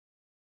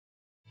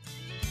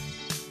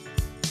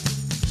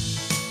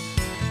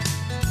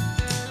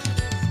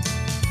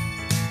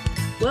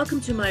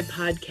Welcome to my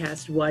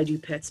podcast, Why Do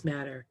Pets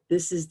Matter?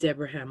 This is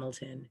Deborah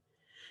Hamilton.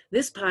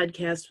 This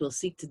podcast will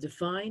seek to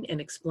define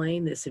and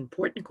explain this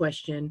important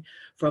question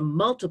from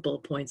multiple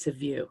points of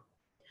view.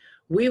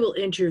 We will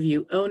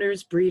interview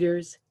owners,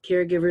 breeders,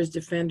 caregivers,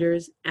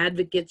 defenders,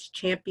 advocates,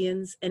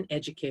 champions, and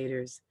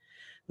educators.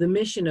 The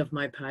mission of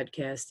my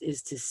podcast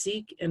is to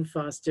seek and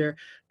foster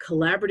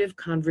collaborative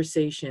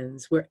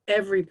conversations where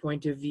every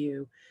point of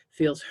view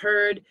feels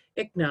heard,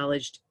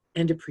 acknowledged,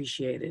 and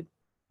appreciated.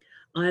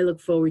 I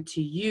look forward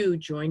to you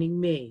joining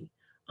me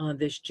on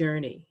this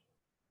journey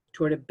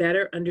toward a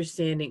better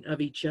understanding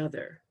of each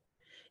other.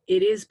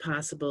 It is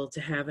possible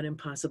to have an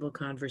impossible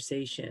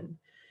conversation.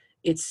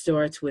 It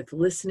starts with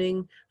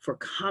listening for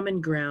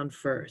common ground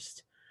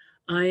first.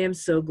 I am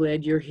so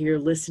glad you're here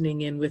listening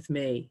in with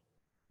me.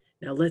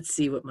 Now let's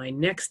see what my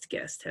next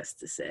guest has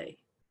to say.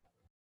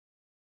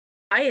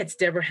 Hi, it's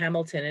Deborah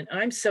Hamilton, and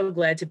I'm so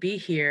glad to be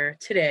here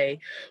today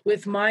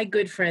with my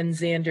good friend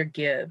Xander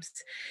Gibbs.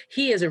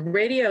 He is a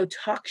radio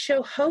talk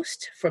show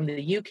host from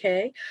the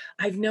UK.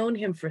 I've known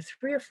him for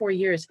 3 or 4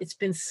 years. It's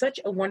been such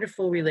a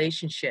wonderful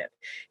relationship.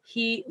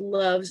 He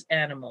loves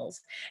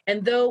animals.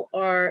 And though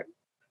our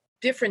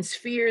different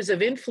spheres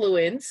of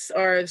influence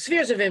are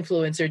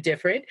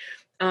different,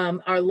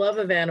 our love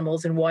of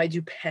animals and why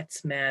do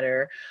pets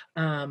matter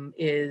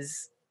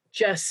is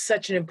just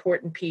such an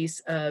important piece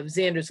of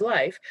Xander's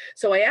life.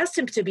 So I asked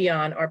him to be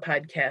on our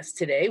podcast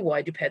today,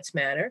 Why Do Pets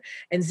Matter?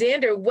 And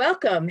Xander,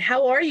 welcome.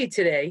 How are you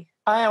today?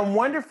 I am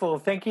wonderful.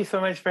 Thank you so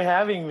much for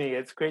having me.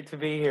 It's great to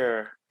be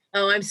here.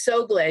 Oh, I'm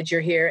so glad you're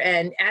here.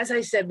 And as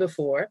I said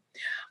before,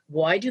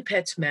 why do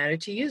pets matter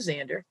to you,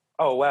 Xander?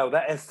 Oh, wow.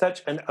 That is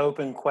such an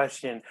open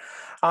question.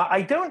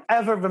 I don't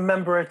ever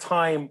remember a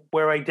time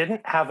where I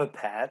didn't have a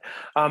pet.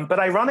 But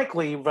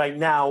ironically, right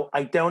now,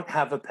 I don't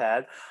have a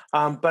pet.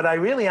 But I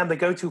really am the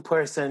go-to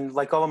person.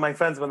 Like all of my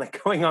friends, when they're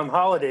going on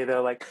holiday, they're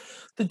like,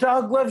 the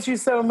dog loves you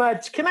so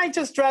much. Can I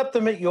just drop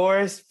them at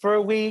yours for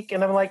a week?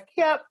 And I'm like,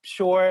 yep,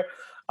 sure.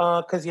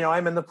 Because,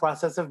 I'm in the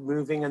process of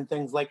moving and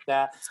things like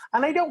that.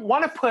 And I don't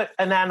want to put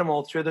an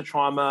animal through the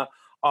trauma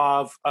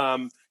of,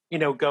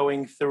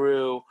 going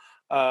through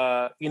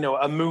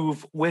a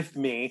move with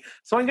me.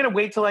 So I'm going to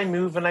wait till I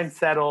move and I'm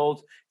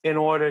settled in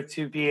order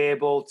to be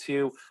able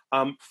to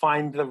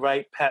find the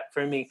right pet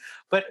for me.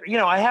 But,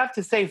 I have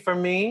to say for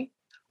me,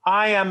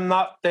 I am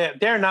not,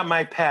 they're not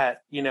my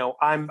pet.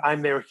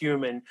 I'm their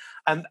human.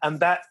 And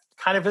that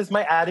kind of is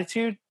my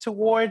attitude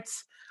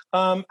towards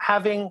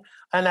having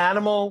an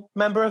animal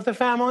member of the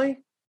family.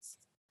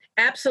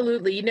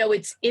 Absolutely.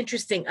 It's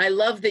interesting. I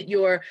love that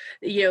you're,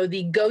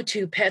 the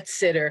go-to pet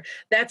sitter.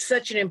 That's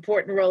such an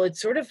important role. It's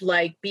sort of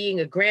like being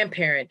a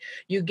grandparent.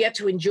 You get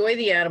to enjoy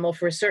the animal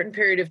for a certain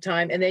period of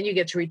time, and then you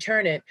get to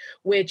return it,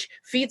 which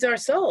feeds our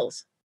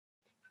souls.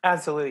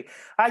 Absolutely.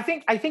 I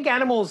think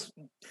animals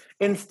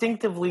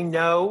instinctively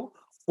know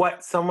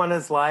what someone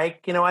is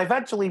like. I've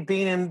actually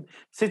been in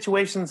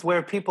situations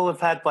where people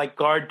have had like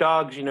guard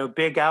dogs,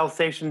 big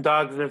Alsatian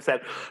dogs, and have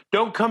said,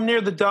 don't come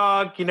near the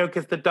dog,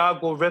 because the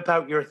dog will rip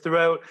out your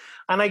throat.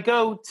 And I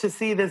go to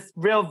see this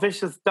real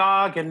vicious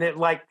dog and it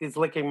like is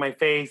licking my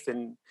face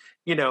and,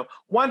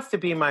 wants to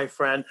be my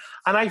friend.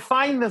 And I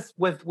find this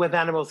with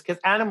animals because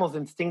animals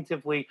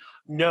instinctively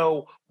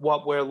know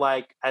what we're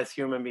like as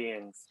human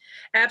beings.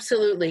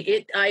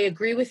 Absolutely. I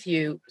agree with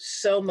you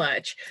so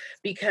much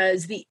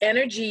because the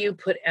energy you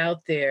put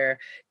out there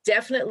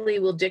definitely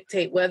will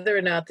dictate whether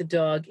or not the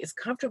dog is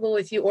comfortable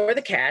with you, or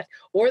the cat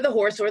or the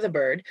horse or the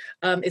bird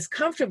is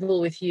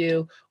comfortable with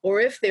you, or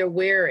if they're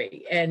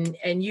wary. And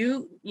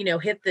you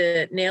hit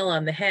the nail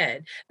on the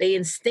head. They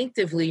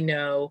instinctively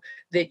know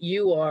that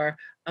you are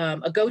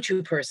a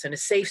go-to person, a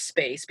safe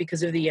space,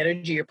 because of the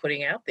energy you're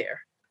putting out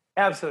there.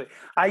 Absolutely.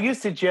 I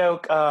used to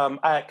joke,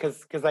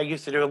 because I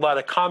used to do a lot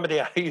of comedy.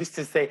 I used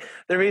to say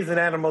the reason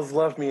animals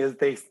love me is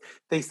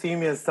they see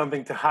me as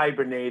something to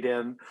hibernate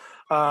in.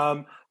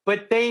 But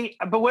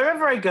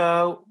wherever I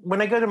go,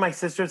 when I go to my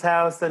sister's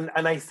house and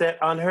I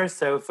sit on her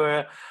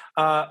sofa,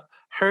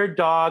 her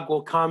dog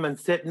will come and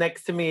sit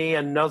next to me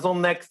and nuzzle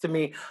next to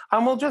me,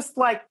 and we'll just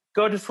like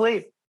go to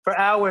sleep for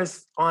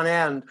hours on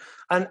end.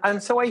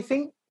 And so I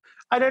think,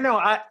 I don't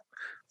know,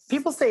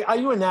 people say, are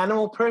you an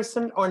animal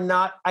person or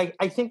not?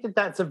 I think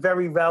that's a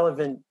very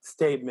relevant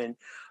statement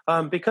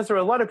because there are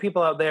a lot of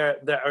people out there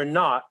that are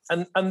not,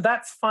 and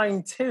that's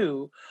fine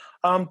too.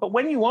 But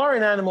when you are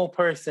an animal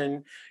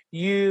person,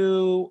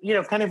 you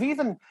kind of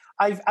even,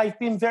 I've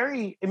been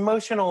very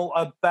emotional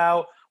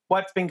about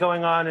what's been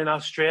going on in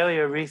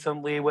Australia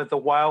recently with the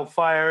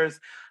wildfires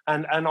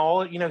and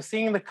all,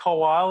 seeing the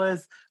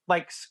koalas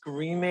like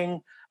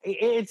screaming.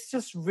 It's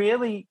just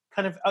really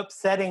kind of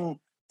upsetting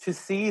to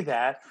see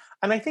that.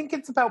 And I think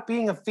it's about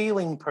being a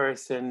feeling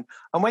person.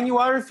 And when you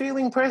are a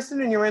feeling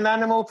person and you're an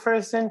animal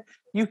person,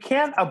 you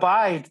can't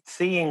abide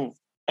seeing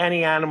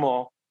any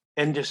animal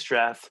in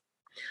distress.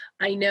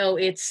 I know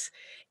it's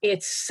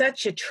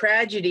such a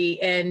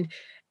tragedy. And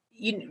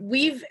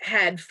we've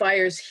had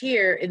fires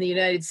here in the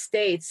United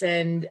States,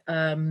 and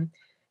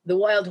The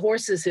wild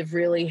horses have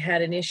really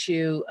had an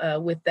issue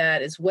with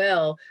that as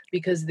well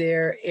because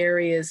their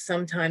areas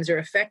sometimes are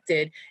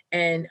affected.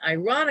 And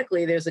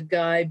ironically, there's a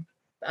guy,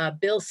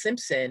 Bill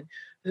Simpson,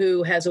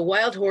 who has a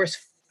wild horse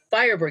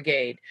fire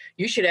brigade.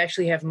 You should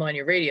actually have him on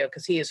your radio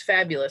because he is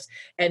fabulous.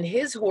 And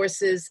his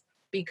horses,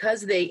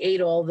 because they ate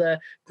all the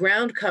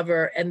ground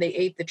cover and they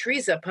ate the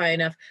trees up high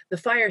enough, the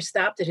fire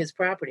stopped at his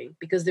property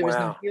because there was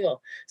no Wow.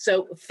 fuel.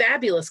 So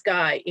fabulous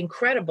guy,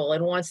 incredible,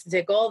 and wants to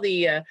take all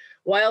the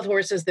wild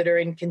horses that are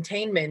in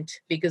containment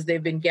because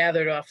they've been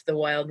gathered off the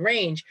wild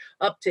range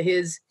up to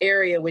his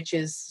area, which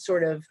is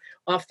sort of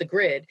off the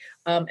grid,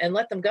 and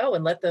let them go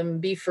and let them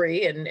be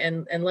free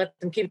and let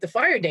them keep the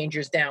fire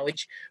dangers down,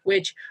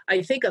 which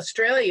I think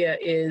Australia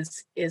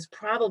is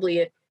probably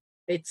it.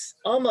 It's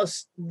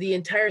almost the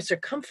entire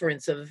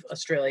circumference of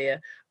Australia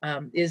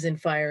is in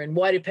fire. And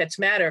why do pets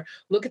matter?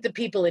 Look at the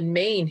people in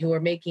Maine who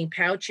are making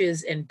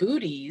pouches and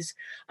booties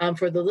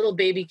for the little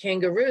baby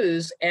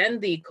kangaroos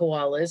and the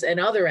koalas and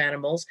other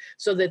animals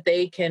so that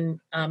they can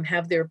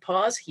have their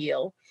paws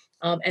heal.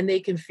 And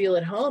they can feel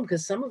at home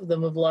because some of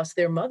them have lost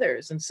their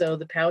mothers. And so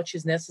the pouch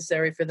is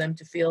necessary for them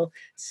to feel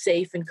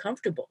safe and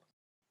comfortable.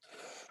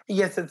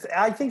 Yes,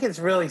 I think it's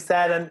really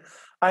sad, and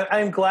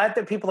I'm glad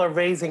that people are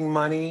raising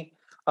money.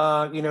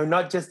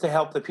 Not just to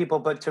help the people,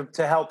 but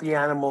to help the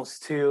animals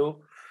too.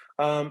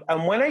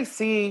 And when I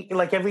see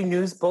like every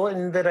news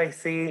bulletin that I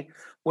see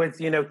with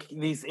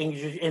these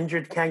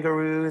injured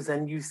kangaroos,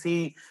 and you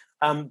see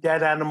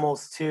dead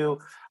animals too,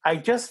 I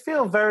just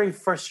feel very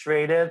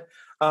frustrated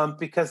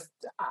because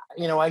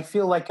I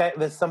feel like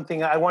there's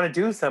something I want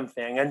to do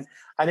something, and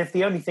if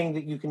the only thing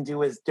that you can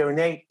do is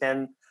donate,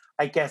 then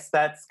I guess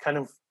that's kind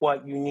of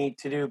what you need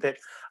to do. But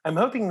I'm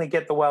hoping they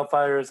get the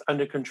wildfires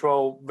under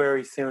control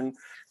very soon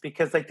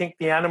because I think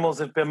the animals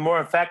have been more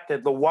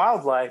affected, the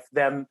wildlife,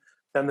 than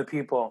the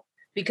people.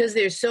 Because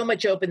there's so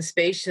much open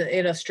space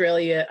in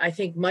Australia, I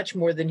think much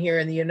more than here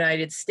in the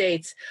United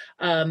States.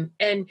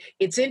 And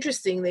it's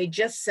interesting, they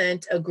just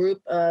sent a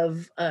group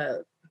of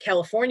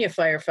California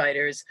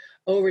firefighters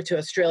over to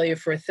Australia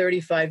for a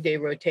 35-day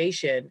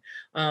rotation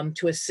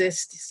to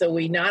assist. So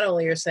we not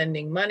only are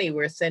sending money,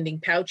 we're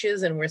sending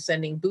pouches and we're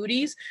sending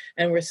booties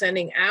and we're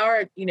sending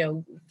our,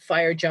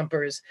 fire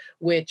jumpers,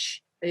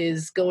 which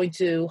is going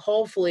to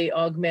hopefully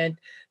augment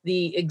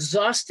the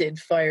exhausted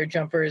fire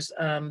jumpers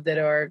that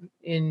are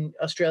in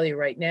Australia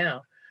right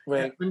now.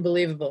 Right.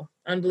 Unbelievable.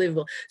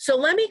 Unbelievable. So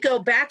let me go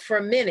back for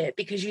a minute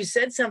because you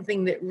said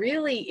something that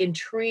really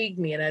intrigued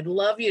me, and I'd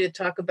love you to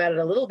talk about it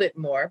a little bit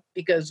more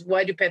because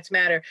why do pets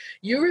matter?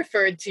 You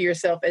referred to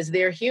yourself as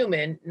their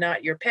human,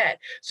 not your pet.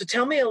 So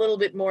tell me a little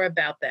bit more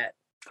about that.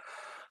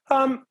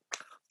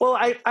 Well,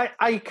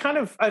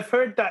 I've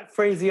heard that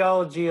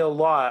phraseology a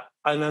lot,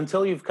 and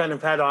until you've kind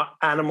of had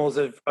animals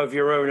of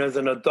your own as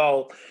an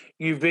adult,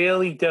 you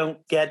really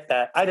don't get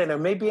that. I don't know.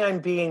 Maybe I'm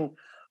being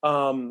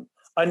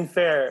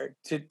unfair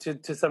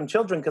to some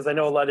children because I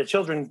know a lot of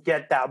children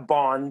get that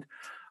bond.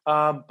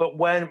 But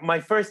when my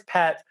first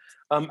pet,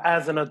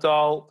 as an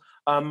adult,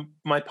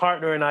 my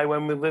partner and I,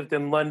 when we lived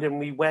in London,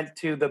 we went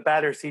to the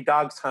Battersea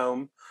Dogs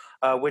Home,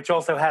 which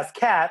also has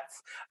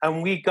cats,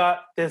 and we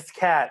got this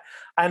cat.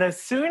 And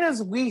as soon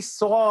as we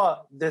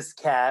saw this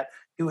cat,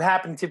 who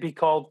happened to be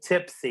called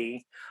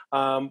Tipsy,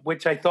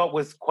 which I thought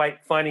was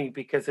quite funny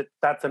because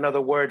that's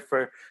another word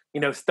for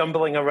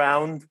stumbling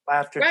around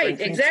after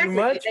drinking too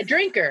much. A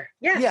drinker,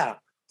 yes. Yeah.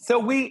 So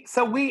we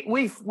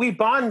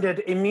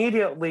bonded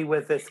immediately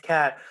with this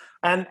cat,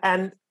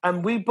 and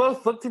we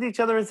both looked at each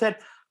other and said,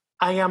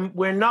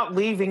 we're not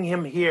leaving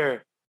him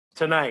here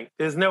tonight.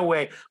 There's no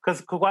way,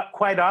 because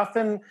quite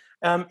often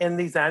in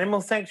these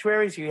animal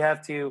sanctuaries, you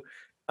have to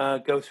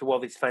go through all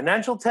these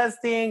financial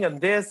testing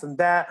and this and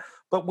that.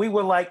 But we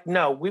were like,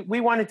 no,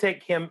 we want to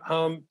take him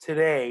home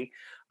today.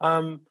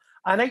 And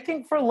I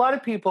think for a lot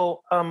of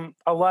people,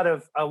 a lot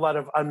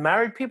of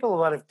unmarried people,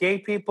 a lot of gay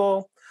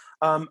people,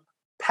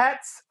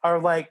 pets are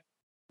like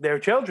their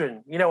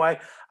children.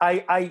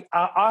 I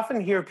often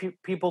hear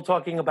people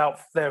talking about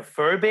their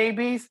fur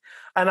babies,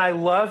 and I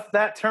love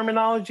that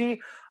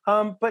terminology.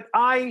 But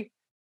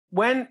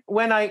when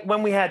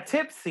we had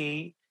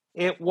Tipsy,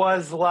 it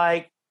was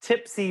like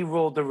Tipsy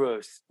ruled the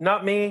roost.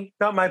 Not me,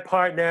 not my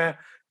partner.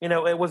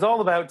 It was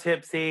all about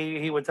Tipsy.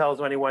 He would tell us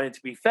when he wanted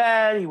to be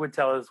fed. He would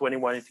tell us when he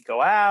wanted to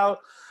go out.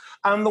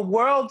 The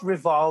world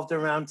revolved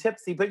around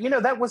Tipsy. But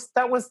that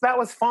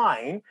was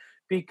fine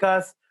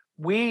because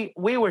we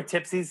were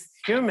Tipsy's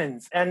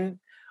humans. And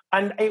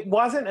it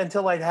wasn't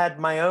until I'd had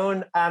my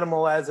own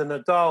animal as an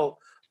adult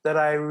that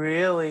I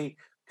really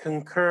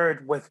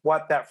concurred with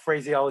what that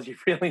phraseology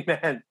really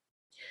meant.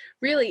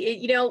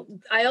 Really,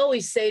 I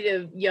always say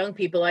to young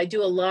people, I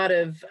do a lot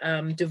of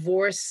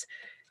divorce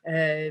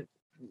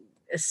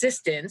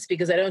assistance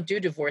because I don't do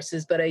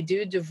divorces, but I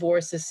do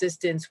divorce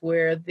assistance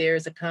where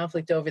there's a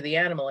conflict over the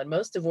animal. And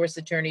most divorce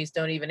attorneys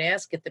don't even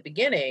ask at the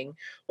beginning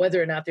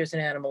whether or not there's an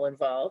animal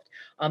involved,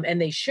 and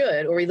they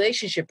should, or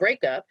relationship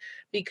breakup,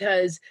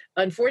 because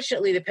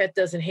unfortunately the pet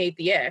doesn't hate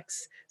the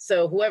ex.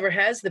 So whoever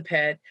has the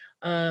pet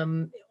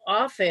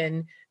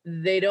often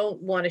they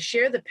don't want to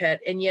share the pet,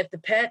 and yet the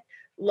pet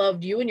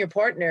loved you and your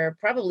partner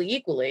probably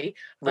equally.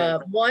 Right.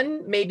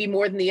 One maybe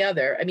more than the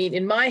other. I mean,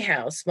 in my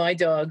house, my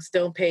dogs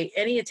don't pay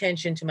any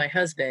attention to my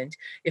husband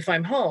if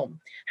I'm home.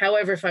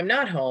 However, if I'm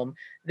not home,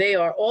 they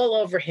are all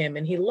over him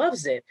and he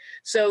loves it.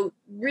 So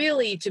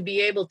really to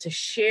be able to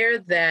share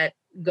that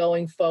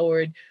going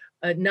forward,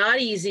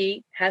 not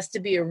easy, has to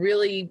be a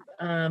really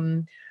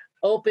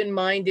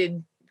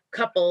open-minded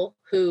couple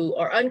who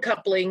are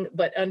uncoupling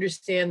but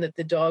understand that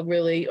the dog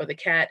really or the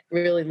cat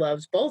really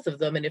loves both of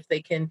them, and if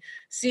they can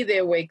see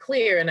their way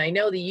clear. And I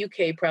know the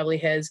UK probably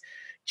has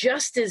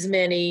just as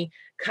many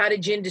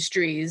cottage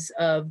industries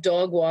of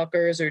dog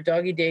walkers or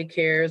doggy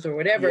daycares or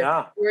whatever,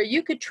 Yeah. where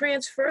you could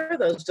transfer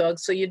those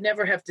dogs so you'd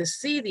never have to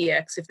see the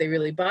ex if they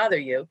really bother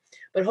you.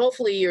 But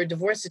hopefully your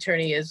divorce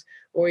attorney is,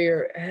 or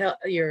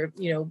your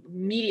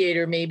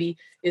mediator maybe,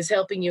 is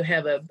helping you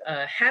have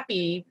a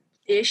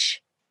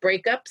happy-ish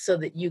breakup so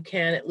that you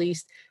can at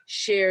least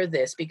share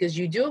this, because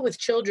you do it with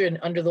children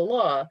under the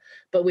law,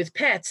 but with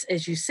pets,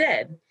 as you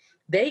said,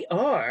 they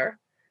are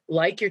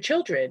like your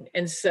children.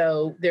 And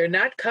so they're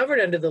not covered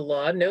under the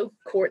law. No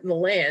court in the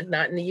land,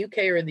 not in the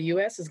UK or in the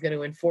US, is going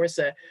to enforce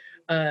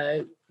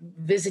a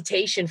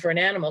visitation for an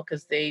animal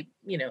because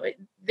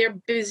they're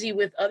busy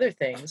with other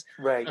things.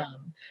 Right.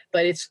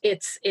 But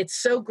it's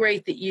so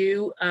great that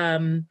you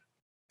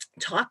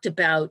talked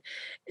about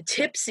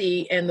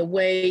Tipsy and the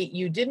way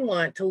you didn't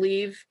want to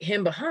leave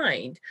him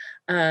behind.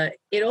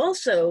 It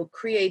also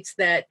creates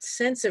that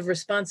sense of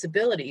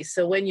responsibility.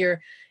 So when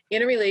you're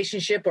in a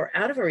relationship or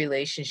out of a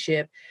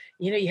relationship,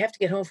 you have to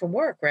get home from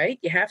work, right?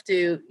 You have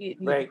to,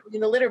 Right. in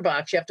the litter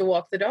box, you have to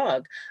walk the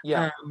dog.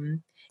 Yeah.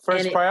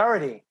 First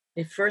priority.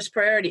 First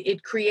priority.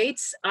 It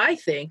creates, I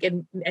think,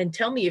 and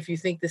tell me if you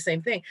think the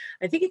same thing,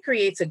 I think it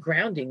creates a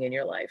grounding in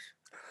your life.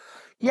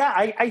 Yeah,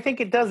 I think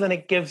it does, and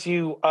it gives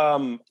you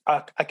a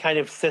kind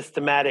of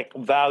systematic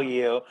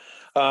value.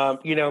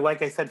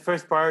 Like I said,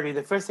 first priority.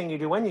 The first thing you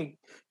do when you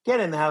get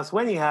in the house,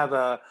 when you have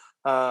a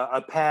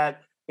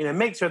pet,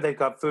 make sure they've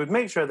got food,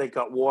 make sure they've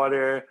got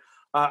water.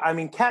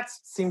 Cats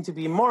seem to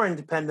be more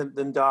independent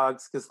than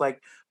dogs because, like,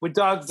 with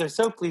dogs, they're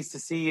so pleased to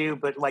see you,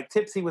 but like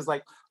Tipsy was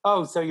like,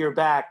 "Oh, so you're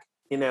back,"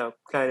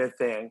 kind of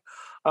thing.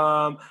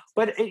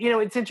 But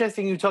it's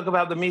interesting you talk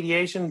about the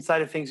mediation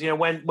side of things.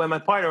 When my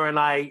partner and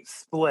I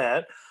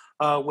split,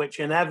 which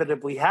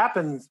inevitably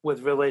happens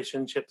with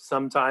relationships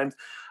sometimes,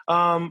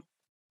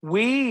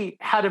 we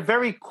had a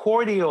very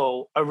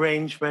cordial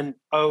arrangement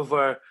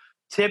over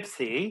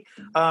Tipsy,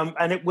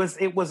 and it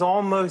was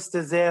almost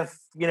as if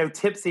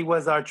Tipsy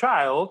was our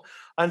child.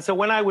 And so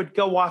when I would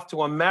go off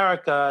to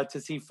America to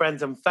see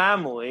friends and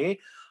family,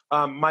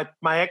 my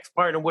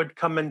ex-partner would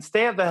come and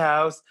stay at the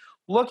house,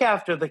 look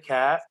after the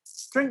cat,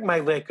 drink my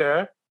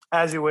liquor,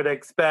 as you would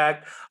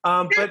expect.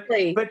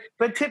 Exactly.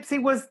 But Tipsy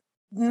was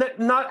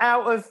not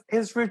out of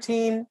his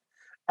routine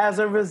as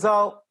a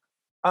result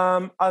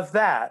of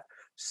that.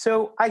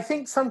 So I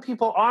think some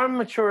people are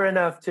mature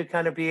enough to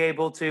kind of be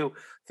able to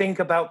think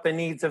about the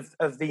needs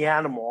of the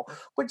animal,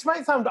 which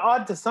might sound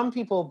odd to some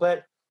people,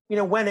 but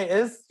when it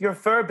is your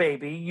fur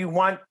baby, you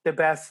want the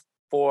best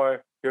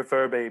for your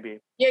fur baby.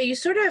 Yeah, you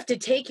sort of have to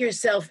take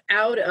yourself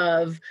out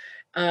of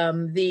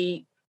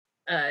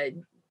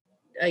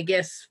I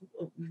guess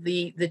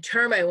the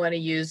term I want to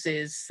use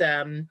is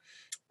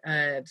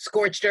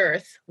scorched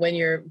earth. When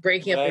you're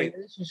breaking up a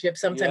relationship,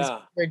 sometimes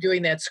we're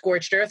doing that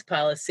scorched earth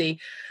policy,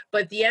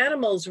 but the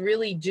animals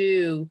really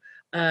do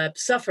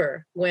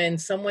suffer when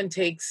someone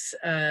takes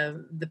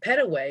the pet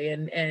away.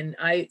 And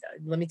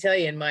let me tell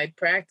you, in my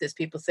practice,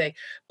 people say,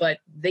 but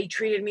they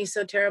treated me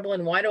so terrible,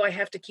 and why do I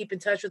have to keep in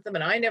touch with them?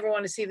 And I never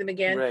want to see them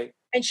again. Right.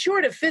 And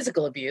short of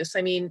physical abuse,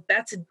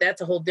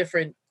 that's a whole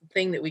different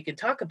thing that we can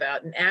talk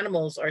about. And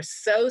animals are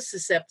so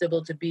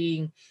susceptible to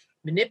being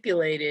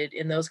manipulated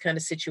in those kind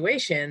of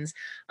situations.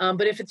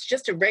 But if it's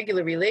just a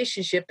regular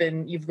relationship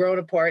and you've grown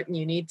apart and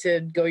you need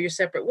to go your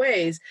separate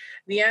ways,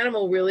 the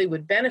animal really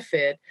would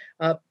benefit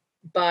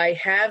by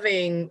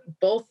having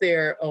both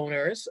their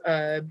owners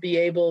be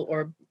able,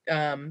 or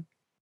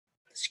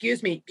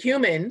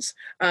humans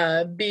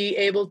be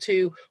able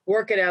to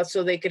work it out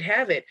so they could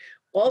have it.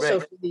 Also,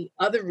 for the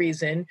other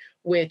reason,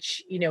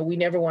 which, we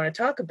never want to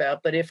talk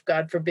about, but if,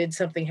 God forbid,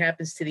 something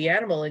happens to the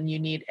animal and you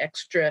need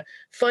extra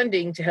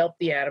funding to help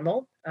the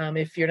animal,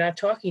 if you're not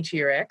talking to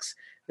your ex,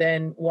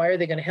 then why are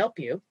they going to help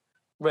you?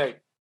 Right.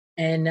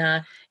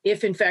 And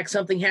if, in fact,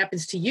 something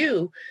happens to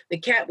you, the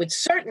cat would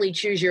certainly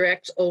choose your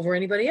ex over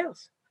anybody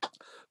else.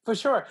 For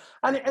sure.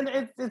 And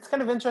it's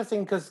kind of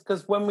interesting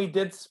because when we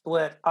did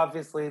split,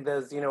 obviously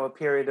there's, a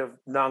period of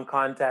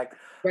non-contact.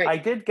 Right. I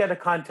did get a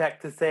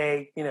contact to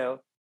say,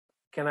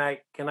 can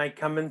I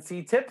come and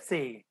see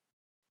Tipsy?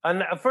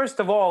 And first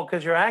of all,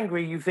 because you're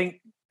angry, you think,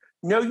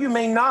 no, you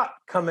may not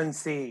come and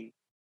see.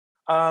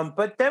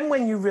 But then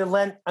when you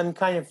relent and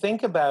kind of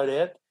think about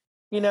it,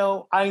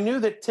 I knew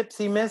that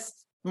Tipsy missed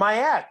my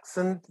ex,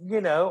 and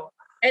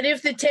And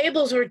if the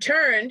tables were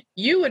turned,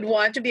 you would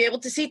want to be able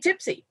to see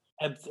Tipsy.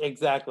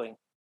 Exactly.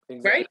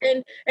 Right.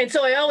 exactly. And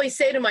so I always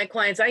say to my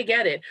clients, I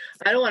get it.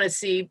 I don't want to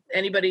see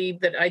anybody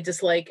that I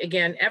dislike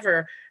again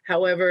ever.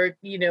 However,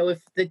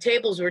 if the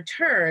tables were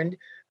turned,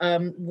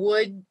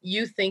 would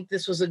you think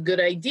this was a good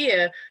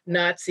idea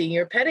not seeing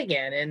your pet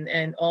again?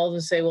 And all of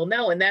them say, well,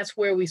 no. And that's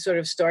where we sort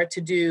of start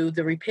to do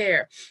the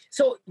repair.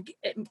 So,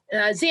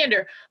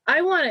 Xander,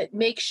 I want to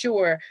make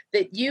sure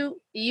that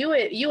you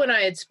and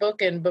I had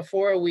spoken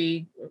before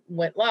we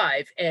went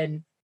live,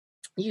 and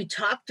you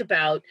talked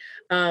about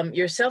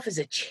yourself as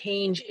a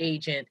change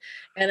agent.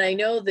 And I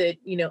know that,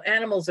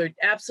 animals are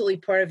absolutely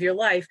part of your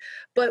life,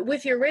 but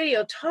with your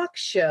radio talk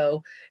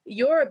show,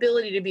 your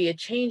ability to be a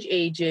change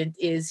agent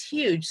is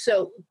huge.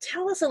 So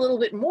tell us a little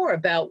bit more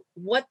about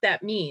what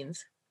that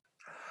means.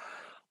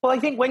 Well, I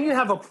think when you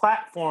have a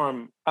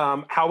platform,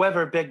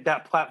 however big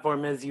that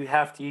platform is, you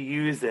have to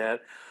use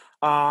it.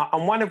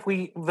 And one of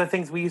the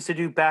things we used to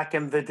do back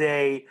in the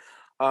day,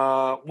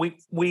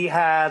 we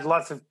had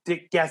lots of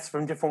guests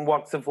from different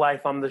walks of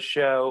life on the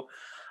show.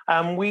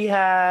 We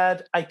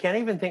had, I can't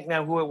even think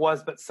now who it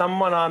was, but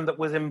someone on that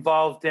was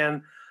involved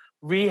in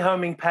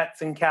rehoming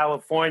pets in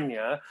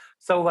California.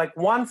 So like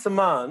once a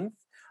month,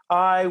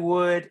 I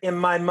would, in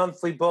my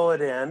monthly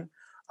bulletin,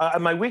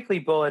 my weekly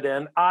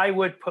bulletin, I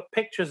would put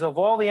pictures of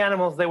all the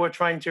animals they were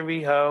trying to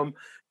rehome,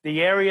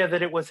 the area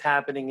that it was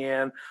happening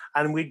in,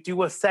 and we'd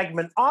do a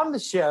segment on the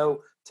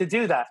show to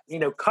do that.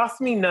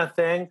 Cost me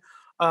nothing.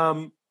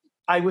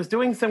 I was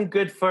doing some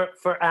good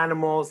for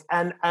animals,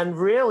 and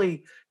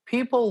really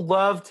people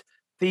loved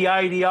the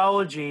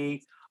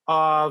ideology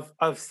of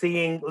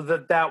seeing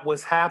that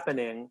was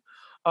happening.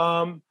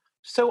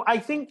 So I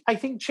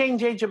think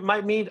change agent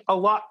might mean a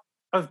lot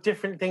of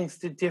different things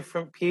to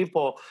different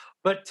people.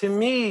 But to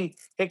me,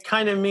 it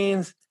kind of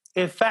means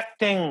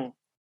effecting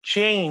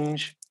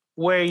change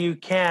where you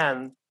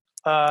can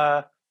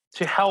to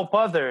help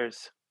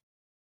others.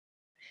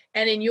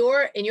 And in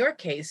your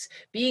case,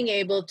 being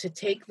able to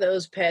take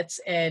those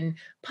pets and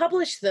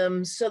publish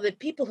them so that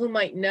people who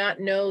might not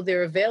know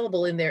they're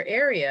available in their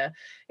area,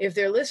 if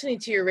they're listening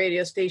to your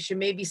radio station,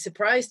 may be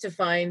surprised to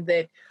find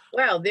that,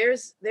 wow,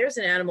 there's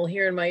an animal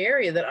here in my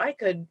area that I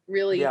could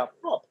really Yeah,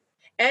 help,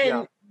 yeah,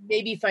 and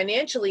maybe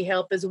financially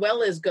help as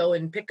well as go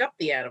and pick up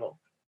the animal.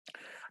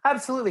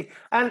 absolutely.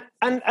 And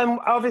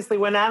obviously,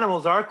 when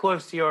animals are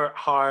close to your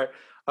heart,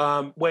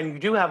 when you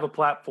do have a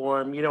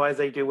platform, as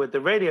I do with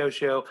the radio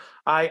show,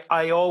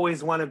 I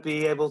always want to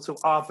be able to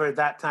offer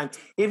that time,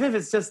 even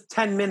if it's just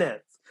 10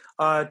 minutes,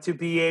 to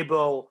be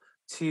able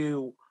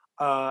to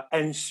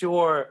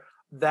ensure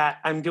that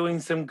I'm doing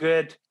some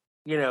good,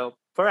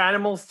 for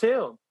animals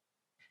too.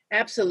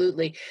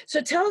 Absolutely.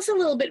 So tell us a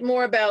little bit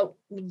more about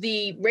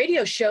the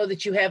radio show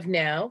that you have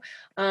now,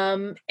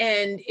 and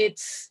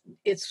it's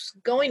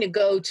going to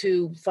go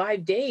to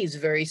 5 days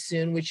very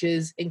soon, which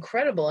is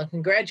incredible. And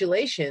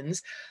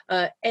congratulations!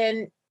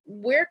 And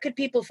where could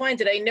people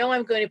find it? I know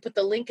I'm going to put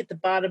the link at the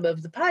bottom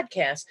of the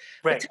podcast,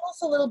 but Right. tell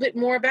us a little bit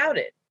more about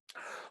it.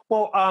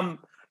 Well,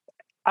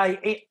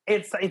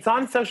 it's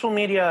on social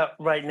media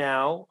right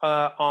now,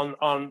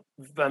 on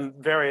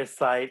various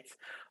sites.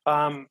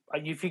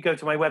 If you go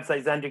to my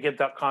website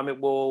xandergibb.com,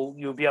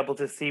 you'll be able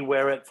to see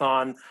where it's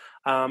on,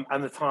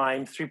 and the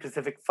times: 3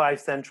 Pacific, 5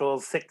 Central,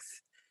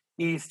 6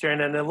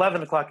 Eastern, and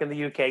 11 o'clock in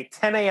the UK,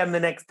 10 a.m. the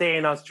next day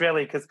in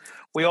Australia, because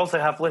we also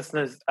have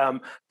listeners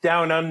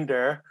down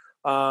under,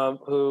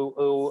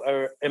 who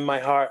are in my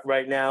heart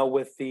right now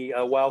with the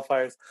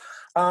wildfires.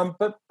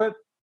 But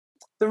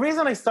the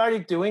reason I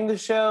started doing the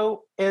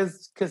show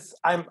is because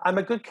I'm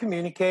a good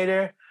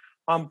communicator,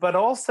 but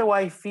also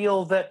I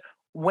feel that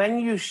when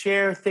you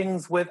share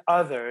things with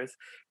others,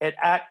 it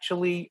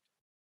actually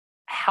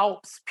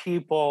helps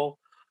people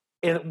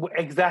in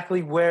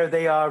exactly where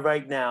they are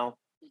right now.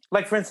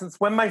 Like, for instance,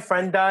 when my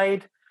friend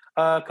died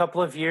a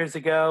couple of years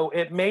ago,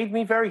 it made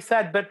me very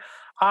sad, but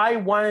I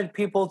wanted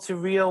people to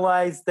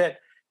realize that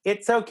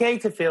it's okay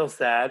to feel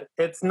sad.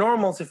 It's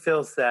normal to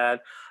feel sad.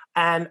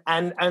 And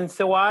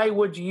so I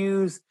would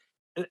use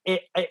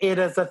it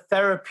as a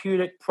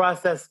therapeutic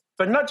process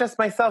for not just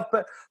myself,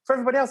 but for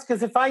everybody else.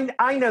 Because if I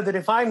know that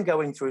if I'm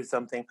going through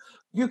something,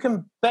 you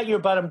can bet your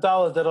bottom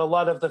dollar that a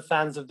lot of the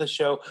fans of the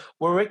show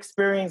were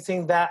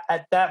experiencing that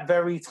at that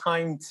very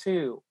time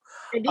too.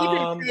 And even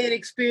if Um, they had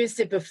experienced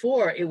it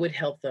before, it would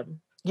help them.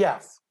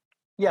 yes,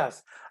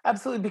 yes,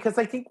 absolutely. Because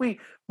I think we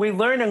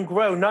learn and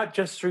grow not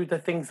just through the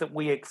things that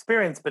we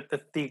experience, but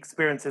the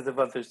experiences of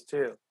others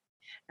too.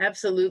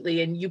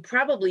 Absolutely. And you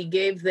probably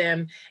gave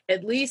them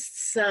at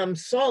least some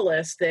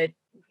solace that,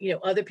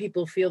 other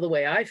people feel the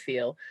way I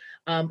feel.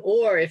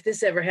 Or if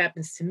this ever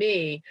happens to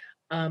me,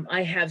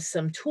 I have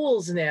some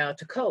tools now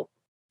to cope.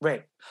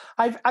 Right.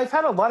 I've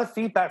had a lot of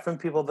feedback from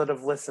people that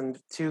have listened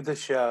to the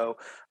show,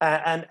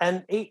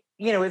 and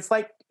it's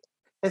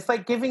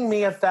like giving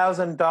me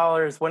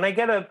 $1,000 when I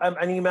get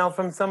an email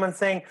from someone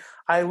saying,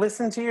 "I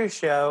listened to your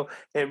show.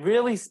 It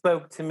really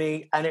spoke to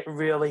me, and it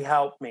really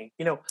helped me."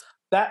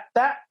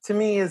 That to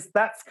me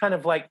that's kind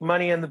of like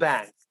money in the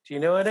bank. Do you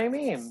know what I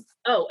mean?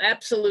 Oh,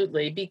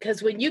 absolutely.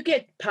 Because when you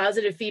get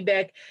positive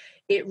feedback,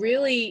 it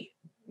really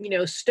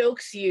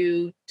stokes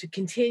you to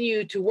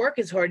continue to work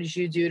as hard as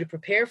you do to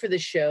prepare for the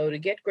show, to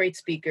get great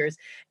speakers,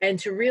 and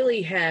to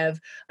really have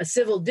a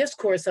civil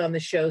discourse on the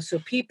show so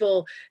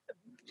people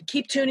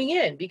keep tuning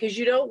in, because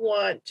you don't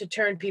want to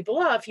turn people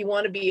off. You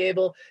want to be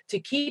able to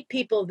keep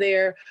people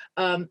there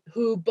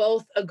who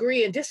both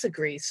agree and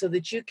disagree, so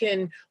that you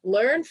can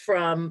learn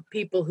from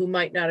people who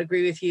might not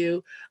agree with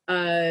you,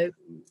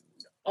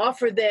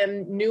 offer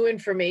them new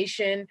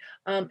information,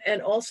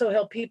 and also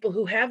help people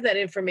who have that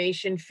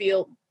information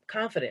feel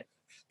confident.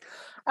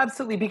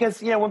 Absolutely,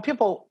 because when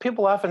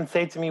people often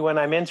say to me when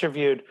I'm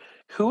interviewed,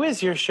 "Who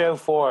is your show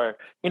for?"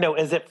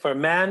 Is it for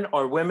men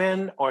or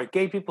women or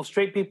gay people,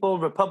 straight people,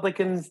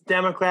 Republicans,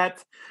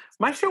 Democrats?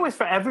 My show is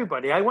for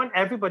everybody. I want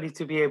everybody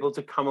to be able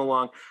to come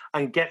along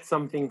and get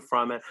something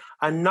from it,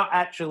 and not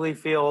actually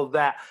feel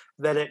that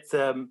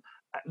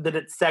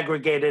it's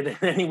segregated in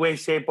any way,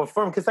 shape, or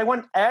form. Because I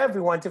want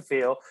everyone to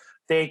feel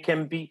they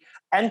can be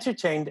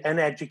entertained and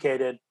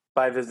educated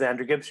by the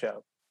Xander Gibbs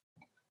Show.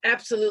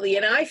 Absolutely.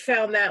 And I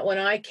found that when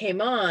I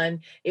came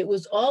on, it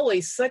was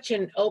always such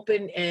an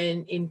open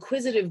and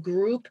inquisitive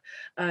group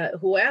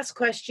who asked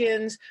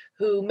questions,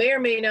 who may or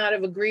may not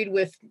have agreed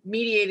with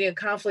mediating a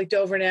conflict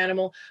over an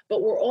animal,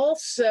 but were all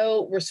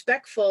so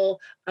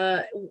respectful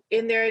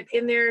in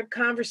their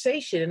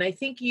conversation. And I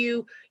think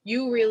you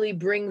really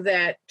bring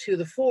that to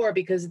the fore,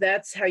 because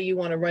that's how you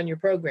want to run your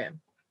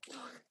program.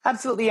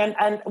 Absolutely.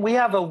 And we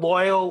have a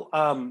loyal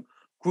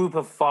group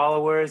of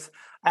followers.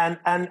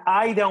 And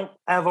I don't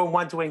ever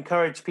want to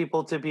encourage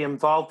people to be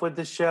involved with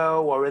the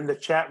show or in the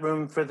chat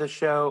room for the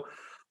show,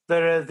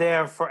 that are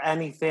there for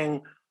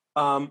anything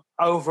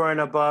over and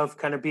above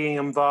kind of being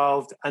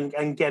involved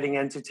and getting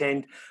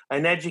entertained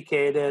and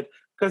educated,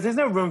 because there's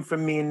no room for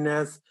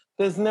meanness.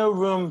 There's no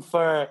room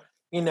for,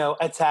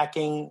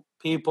 attacking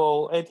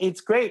people.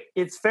 It's great.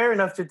 It's fair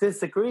enough to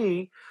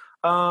disagree.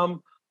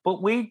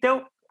 But we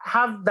don't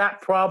have that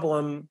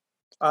problem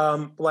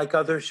like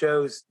other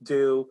shows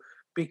do,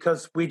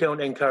 because we don't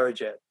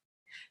encourage it.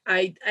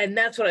 And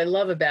that's what I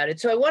love about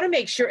it. So I want to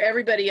make sure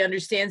everybody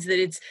understands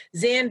that it's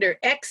Xander,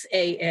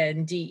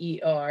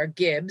 Xander,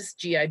 Gibbs,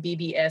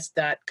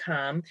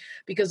 GIBBS.com,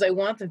 because I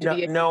want them to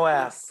be no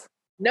S.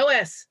 No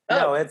S. Oh,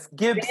 no, it's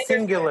Gibbs Xander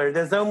singular.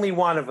 There's only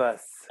one of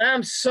us.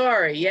 I'm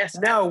sorry. Yes.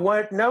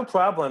 No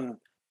problem.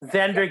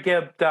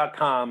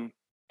 XanderGibb.com.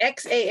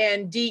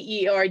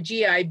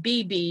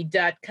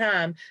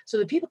 XanderGibb.com, so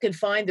that people can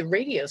find the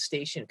radio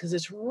station, because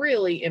it's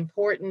really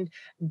important.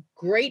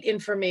 Great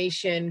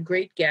information,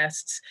 great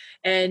guests.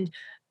 And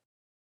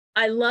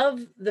I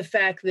love the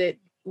fact that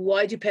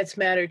Why Do Pets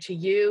Matter to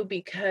you,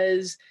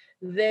 because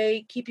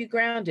they keep you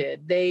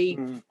grounded. They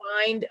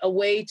find a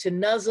way to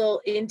nuzzle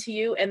into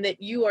you, and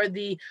that you are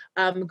the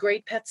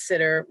great pet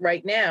sitter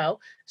right now,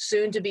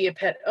 soon to be a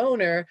pet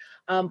owner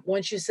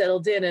once you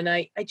settled in. And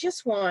I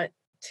just want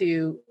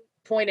to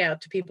point out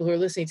to people who are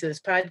listening to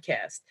this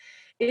podcast,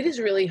 it is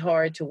really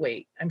hard to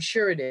wait. I'm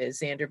sure it is,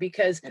 Xander,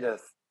 because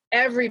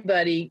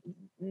everybody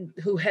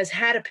who has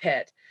had a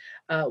pet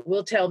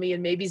will tell me,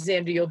 and maybe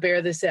Xander, you'll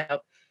bear this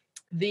out,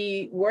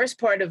 the worst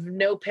part of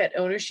no pet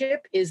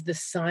ownership is the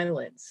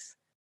silence.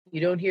 You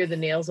don't hear the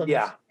nails on the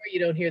floor, you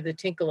don't hear the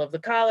tinkle of the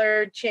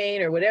collar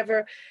chain or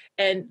whatever.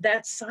 And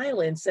that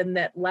silence and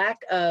that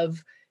lack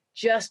of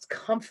just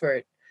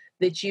comfort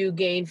that you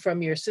gain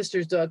from your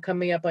sister's dog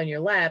coming up on your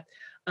lap,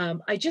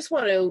 I just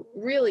want to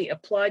really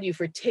applaud you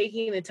for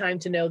taking the time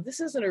to know this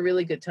isn't a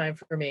really good time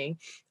for me.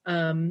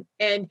 And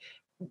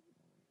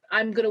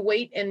I'm going to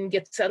wait and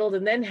get settled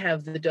and then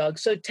have the dog.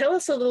 So tell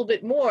us a little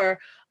bit more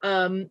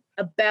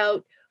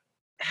about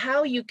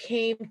how you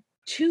came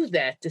to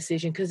that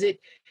decision, because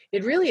it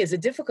really is a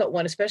difficult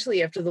one,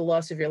 especially after the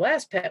loss of your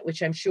last pet,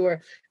 which I'm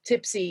sure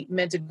Tipsy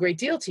meant a great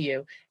deal to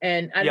you.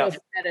 And I don't know if you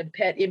had a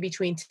pet in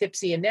between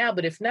Tipsy and now,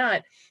 but if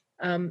not,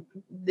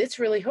 it's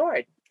really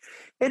hard.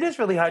 It is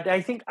really hard.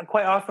 I think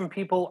quite often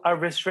people are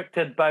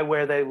restricted by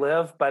where they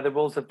live, by the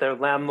rules of their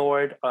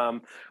landlord,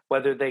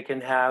 whether they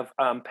can have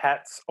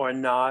pets or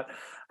not.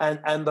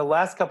 And the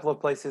last couple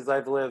of places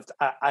I've lived,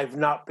 I've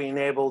not been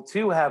able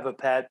to have a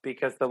pet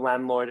because the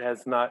landlord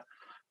has not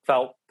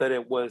felt that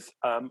it was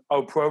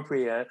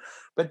appropriate.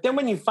 But then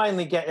when you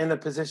finally get in a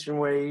position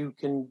where you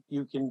can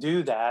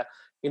do that,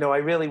 I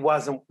really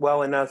wasn't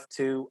well enough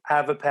to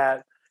have a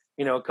pet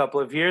a couple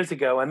of years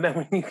ago. And then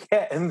when you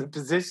get in the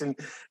position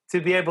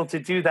to be able to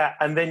do that,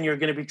 and then you're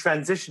going to be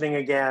transitioning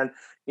again,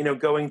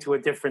 going to a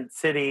different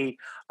city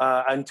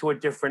and to a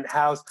different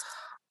house.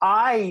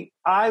 I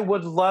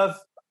would love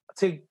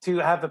to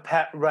have a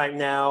pet right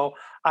now.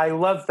 I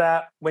love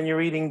that when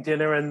you're eating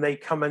dinner and they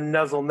come and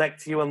nuzzle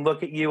next to you and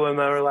look at you and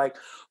they're like,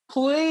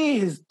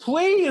 please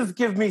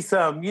give me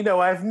some.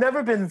 I've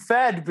never been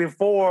fed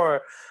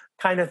before,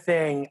 kind of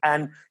thing.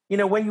 And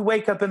when you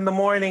wake up in the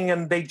morning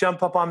and they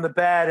jump up on the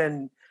bed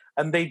and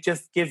they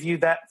just give you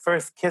that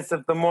first kiss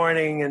of the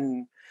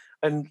morning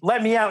and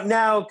let me out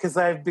now because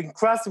I've been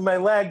crossing my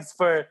legs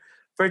for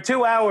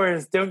 2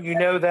 hours. Don't you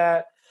know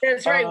that?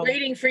 That's right.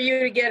 Waiting for you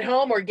to get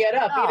home or get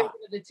up, either one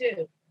of the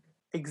two.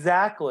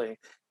 Exactly.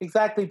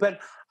 But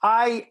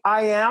I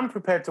am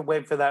prepared to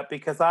wait for that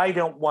because I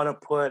don't want to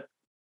put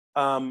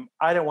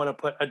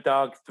a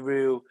dog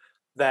through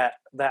that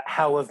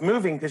hell of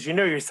moving, because you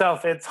know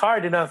yourself, it's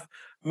hard enough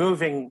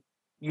moving,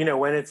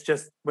 when it's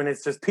just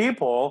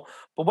people,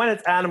 but when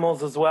it's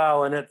animals as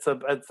well, and it's a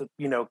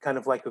kind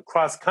of like a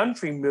cross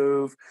country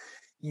move,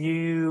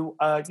 you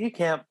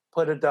can't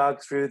put a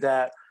dog through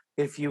that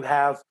if you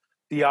have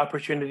the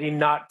opportunity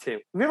not to.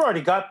 If you've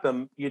already got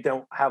them, you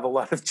don't have a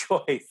lot of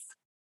choice.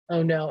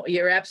 Oh, no,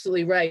 you're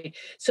absolutely right.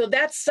 So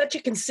that's such a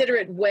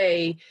considerate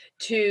way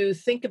to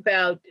think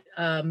about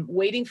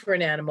waiting for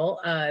an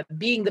animal,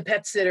 being the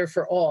pet sitter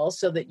for all,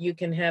 so that you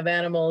can have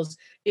animals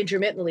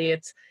intermittently.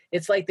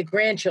 It's like the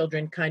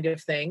grandchildren kind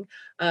of thing.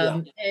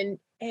 Yeah.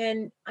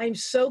 And I'm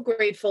so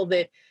grateful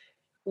that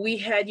we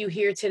had you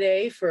here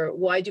today for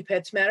Why Do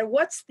Pets Matter?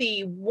 What's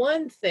the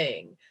one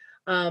thing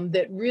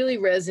that really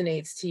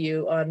resonates to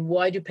you on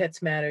Why Do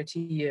Pets Matter to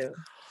you?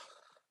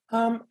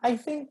 I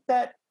think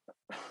that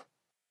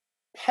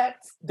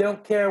pets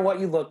don't care what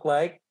you look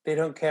like. They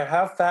don't care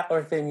how fat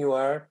or thin you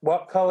are,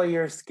 what color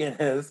your skin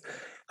is,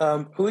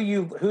 who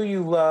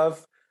you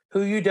love,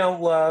 who you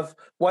don't love,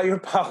 what your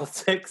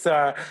politics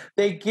are.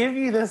 They give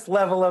you this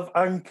level of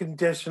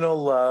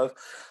unconditional love.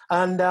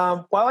 And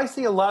while I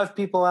see a lot of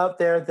people out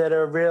there that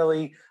are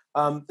really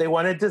they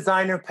want a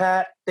designer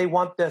pet, they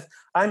want this.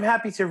 I'm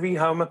happy to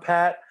rehome a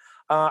pet,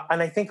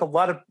 and I think a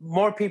lot of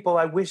more people.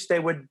 I wish they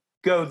would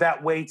go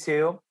that way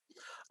too,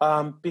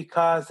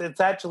 because it's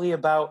actually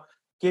about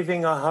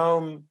giving a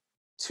home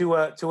to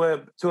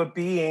a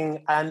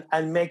being,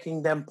 and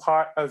making them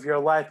part of your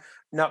life,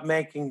 not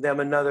making them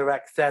another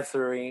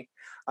accessory.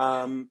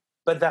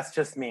 But that's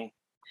just me.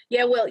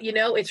 Yeah, well,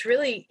 it's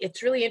really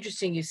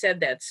interesting you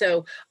said that.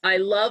 So I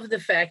love the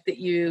fact that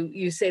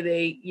you say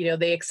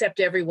they accept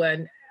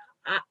everyone.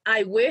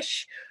 I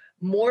wish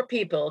more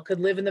people could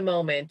live in the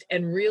moment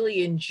and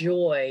really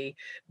enjoy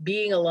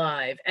being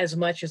alive as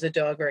much as a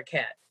dog or a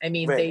cat. I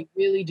mean, Right, they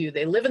really do.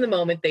 They live in the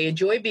moment. They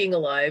enjoy being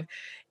alive.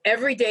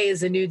 Every day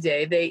is a new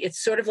day. It's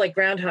sort of like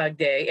Groundhog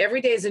Day. Every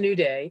day is a new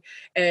day.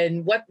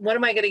 And what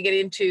am I going to get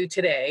into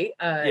today?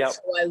 yeah,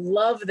 So I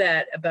love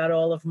that about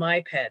all of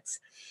my pets.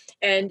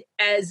 And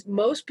as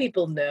most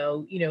people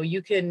know,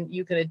 you can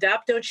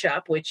adopt, don't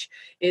shop, which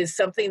is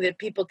something that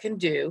people can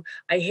do.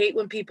 I hate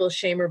when people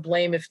shame or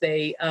blame if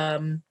they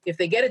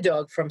get a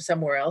dog from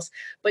somewhere else,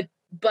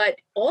 but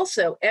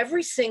also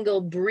every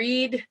single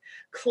breed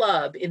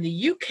club in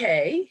the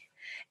UK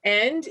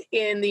and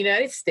in the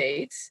United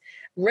States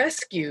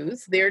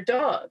rescues their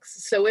dogs.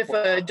 So if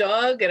a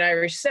dog, an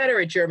Irish setter,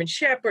 a German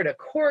shepherd, a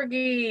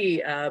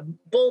corgi, a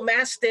bull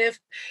mastiff,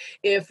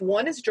 if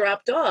one is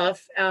dropped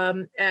off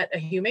at a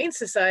humane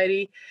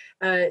society,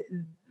 uh,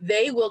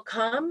 they will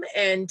come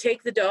and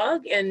take the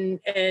dog and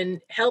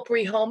help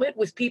rehome it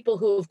with people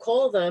who have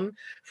called them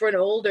for an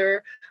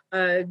older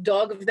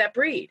dog of that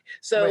breed.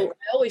 So right.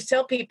 I always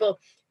tell people,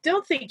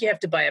 don't think you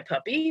have to buy a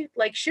puppy.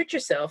 Like, shoot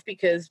yourself,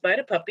 because buying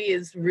a puppy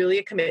is really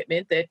a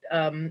commitment that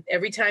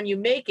every time you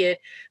make it,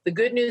 the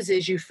good news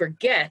is you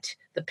forget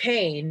the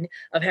pain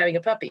of having a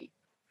puppy.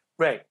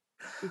 Right.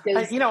 I,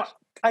 Because, you know,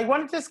 I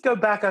want to just go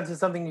back onto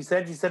something you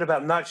said. You said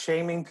about not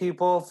shaming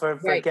people for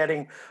right.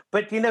 getting,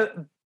 but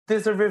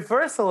there's a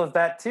reversal of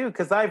that too,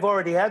 because I've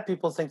already had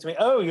people saying to me,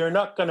 "Oh, you're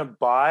not going to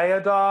buy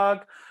a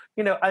dog,"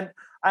 and I,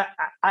 I,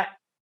 I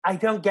I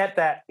don't get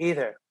that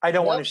either. I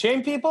don't want to Nope.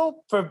 shame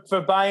people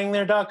for buying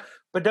their dog,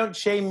 but don't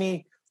shame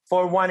me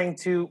for wanting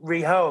to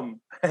rehome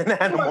an You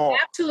are animal.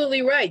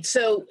 absolutely right.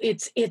 So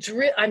it's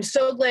real. I'm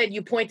so glad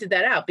you pointed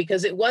that out,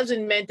 because it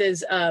wasn't meant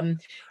as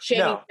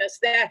shaming No,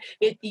 just that.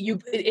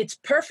 It's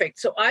perfect.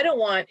 So I don't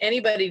want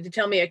anybody to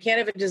tell me I can't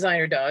have a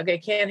designer dog, I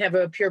can't have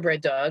a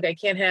purebred dog, I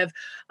can't have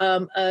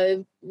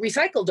a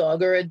recycled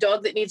dog, or a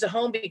dog that needs a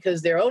home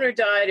because their owner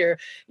died, or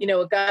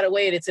it got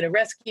away and it's in a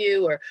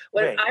rescue, or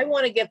what. right, I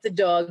want to get the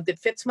dog that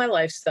fits my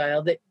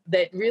lifestyle,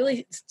 that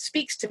really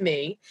speaks to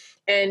me,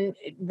 and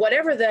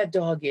whatever that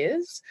dog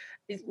is,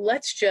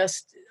 let's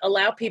just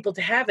allow people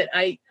to have it.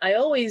 I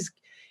always,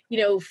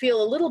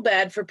 feel a little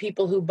bad for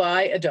people who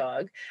buy a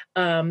dog,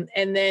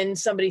 and then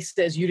somebody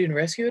says, "You didn't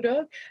rescue a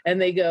dog," and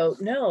they go,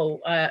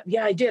 "No,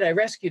 yeah, I did. I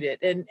rescued it."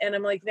 And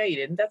I'm like, "No, you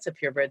didn't. That's a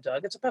purebred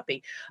dog. It's a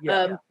puppy."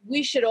 yeah,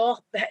 We should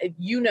all,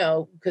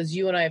 because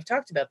you and I have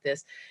talked about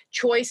this.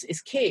 Choice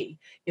is key.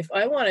 If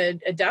I want to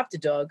adopt a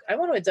dog, I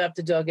want to adopt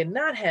a dog and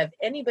not have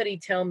anybody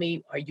tell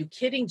me, "Are you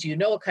kidding? Do you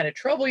know what kind of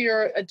trouble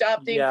you're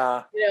adopting?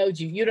 yeah,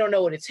 You don't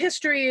know what its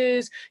history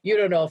is. You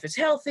don't know if it's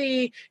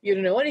healthy. You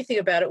don't know anything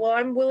about it." Well,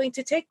 I'm willing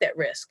to take that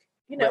risk.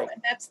 right,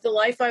 And that's the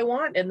life I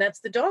want, and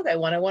that's the dog I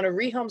want. I want to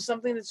rehome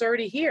something that's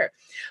already here.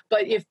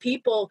 But if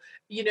people,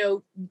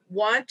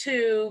 want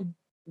to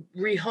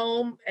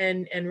rehome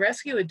and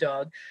rescue a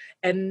dog,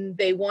 and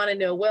they want to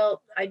know,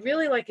 well, I'd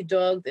really like a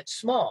dog that's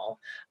small,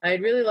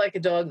 I'd really like a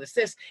dog that's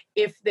this.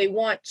 If they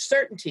want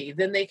certainty,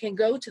 then they can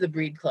go to the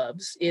breed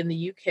clubs in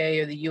the UK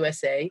or the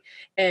USA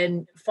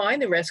and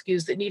find the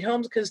rescues that need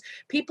homes, because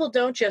people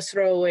don't just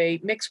throw away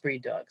mixed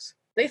breed dogs.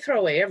 They throw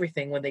away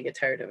everything when they get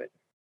tired of it.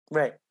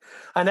 Right.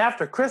 And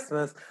after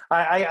Christmas,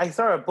 I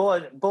saw a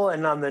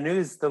bulletin on the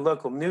news, the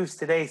local news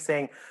today,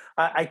 saying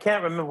I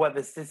can't remember what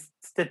the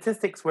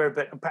statistics were,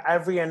 but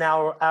every an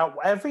hour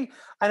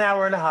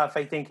and a half,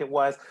 I think it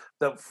was,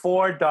 that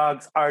 4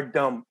 dogs are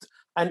dumped,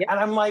 and Yep. and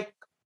I'm like,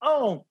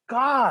 oh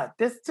God,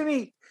 this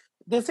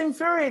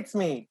infuriates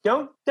me.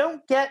 Don't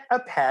get a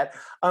pet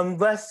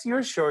unless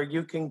you're sure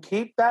you can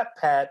keep that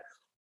pet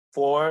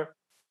for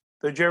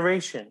the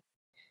duration.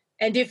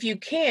 And if you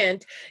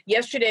can't,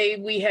 yesterday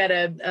we had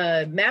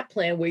a map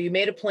plan where you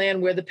made a plan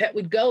where the pet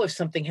would go if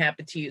something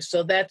happened to you.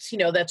 So that's,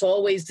 that's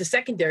always the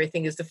secondary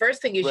thing. Is the first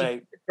thing is you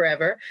Right. keep it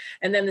forever.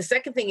 And then the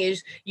second thing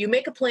is you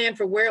make a plan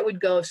for where it would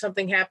go if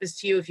something happens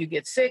to you, if you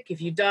get sick,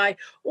 if you die,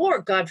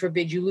 or God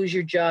forbid, you lose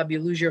your job,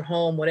 you lose your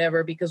home,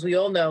 whatever, because we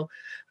all know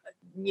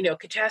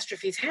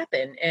catastrophes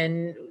happen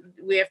and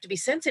we have to be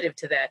sensitive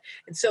to that.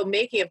 And so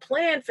making a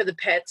plan for the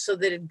pet so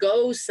that it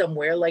goes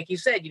somewhere, like you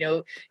said,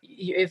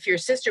 if your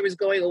sister was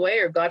going away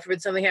or God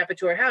forbid something happened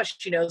to her house,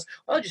 she knows,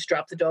 well, I'll just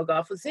drop the dog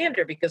off with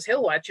Xander because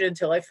he'll watch it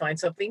until I find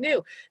something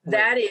new. Right.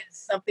 That is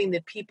something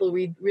that people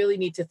really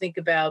need to think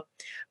about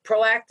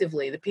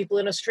proactively. The people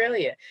in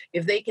Australia,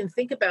 if they can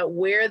think about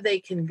where they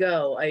can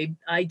go. I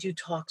do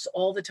talks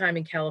all the time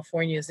in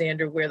California,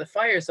 Xander, where the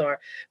fires are,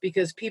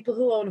 because people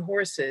who own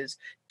horses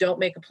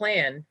don't make a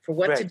plan for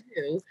what to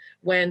do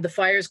when the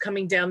fire is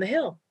coming down the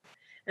hill.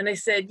 And I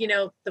said,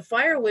 the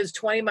fire was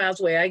 20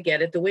 miles away. I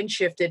get it. The wind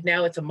shifted.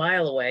 Now it's a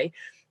mile away.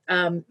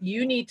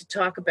 You need to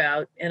talk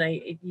about, and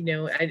I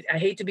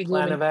hate to be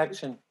gloomy. Plan of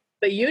action.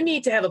 But you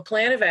need to have a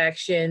plan of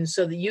action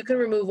so that you can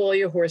remove all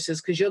your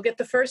horses, because you'll get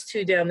the first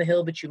 2 down the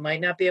hill, but you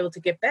might not be able to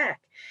get back.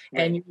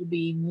 Right. And you will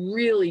be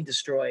really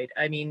destroyed.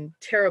 I mean,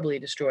 terribly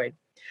destroyed.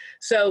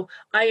 So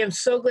I am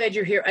so glad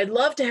you're here. I'd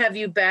love to have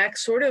you back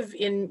sort of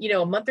in,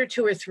 a month or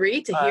 2 or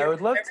 3 to hear I would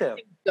love to.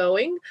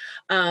 Going.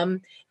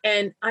 And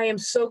I am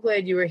so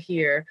glad you are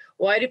here.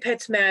 Why Do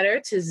Pets Matter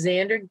to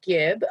Xander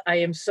Gibb. I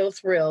am so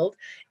thrilled.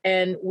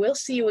 And we'll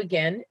see you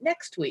again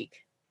next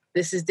week.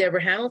 This is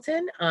Deborah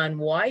Hamilton on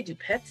Why Do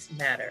Pets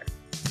Matter.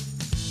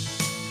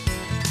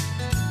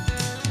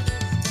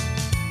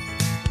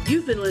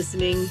 You've been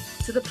listening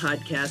to the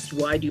podcast,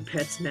 Why Do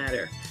Pets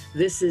Matter?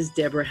 This is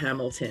Deborah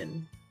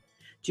Hamilton.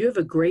 Do you have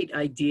a great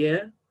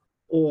idea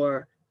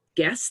or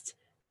guest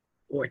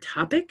or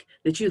topic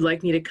that you'd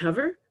like me to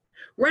cover?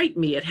 Write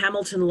me at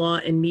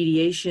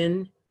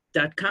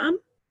hamiltonlawandmediation.com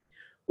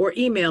or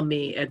email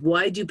me at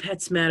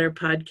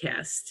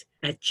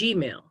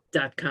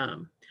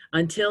whydopetsmatterpodcast@gmail.com.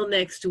 Until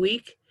next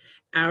week,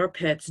 our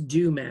pets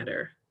do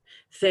matter.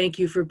 Thank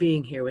you for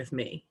being here with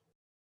me.